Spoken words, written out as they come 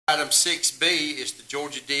Item 6B is the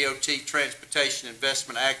Georgia DOT Transportation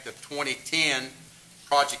Investment Act of 2010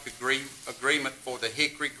 project agreement for the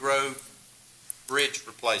Hickory Grove Bridge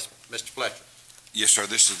replacement. Mr. Fletcher. Yes, sir.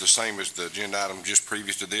 This is the same as the agenda item just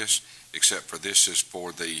previous to this, except for this is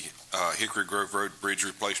for the Hickory Grove Road Bridge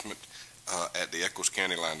replacement at the Eccles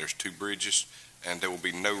County line. There's two bridges, and there will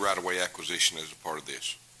be no right-of-way acquisition as a part of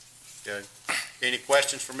this. Okay. Any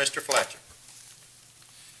questions for Mr. Fletcher?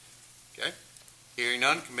 Okay. Hearing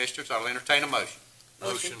none, Commissioners, I'll entertain a motion.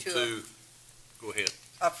 Motion to go ahead.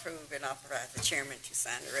 approve and authorize the chairman to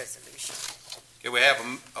sign the resolution. Okay, we have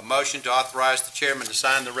a motion to authorize the chairman to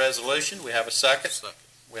sign the resolution. We have a second.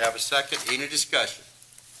 We have a second. Any discussion?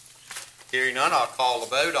 Hearing none, I'll call the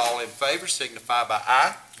vote. All in favor signify by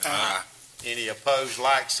aye. Aye. Any opposed,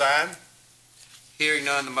 like sign. Hearing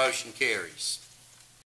none, the motion carries.